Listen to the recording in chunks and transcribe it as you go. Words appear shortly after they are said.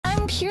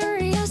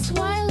curious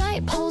why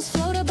light poles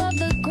float above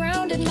the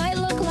ground. It might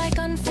look like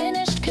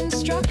unfinished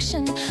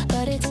construction,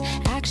 but it's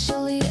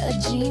actually a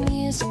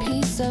genius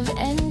piece of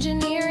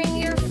engineering.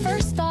 Your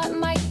first thought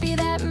might be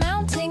that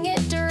mounting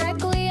it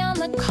directly on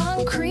the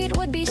concrete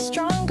would be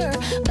stronger,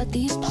 but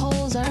these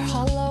poles are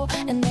hollow,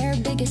 and their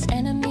biggest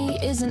enemy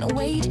isn't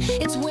weight,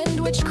 it's wind,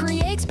 which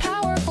creates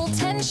powerful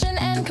tension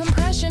and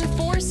compression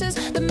forces.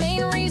 The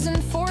main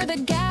reason for the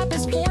gap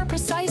is for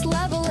precise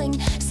leveling,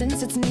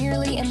 since it's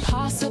nearly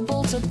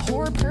impossible to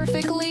pour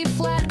perfectly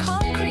flat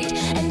concrete.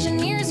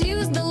 Engineers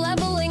use the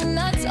leveling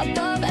nuts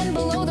above and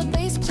below the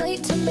base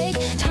plate to make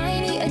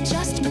tiny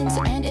adjustments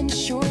and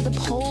ensure the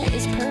pole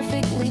is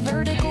perfectly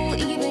vertical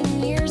even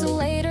years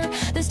later.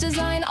 This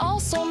design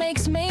also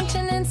makes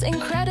maintenance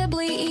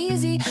incredibly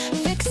easy.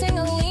 Fixing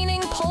a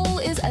leaning pole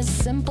is as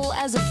simple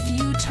as a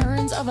few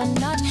turns of a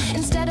nut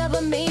instead of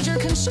a major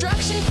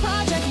construction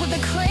project with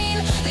a crane.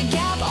 The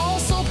gap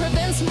also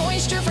prevents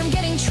moisture from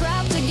getting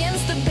trapped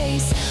against the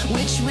base,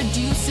 which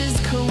reduces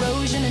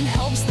corrosion and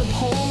helps the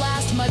pole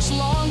last much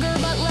longer.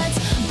 But let's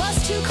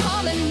bust two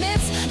common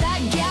myths.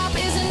 That gap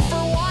isn't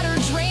for water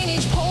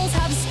drainage. Poles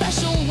have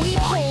special weep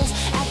holes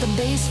at the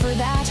base for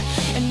that.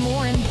 And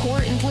more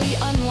importantly,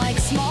 unlike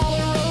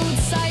smaller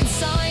roadside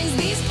signs,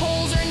 these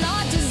poles are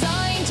not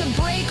designed to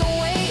break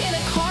away in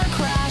a car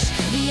crash.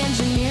 The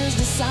engineers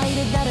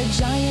decided that a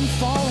giant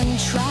falling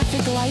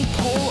traffic light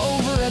pole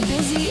over a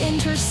busy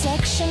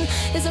intersection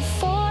is a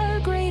far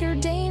greater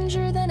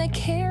danger than a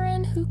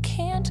Karen who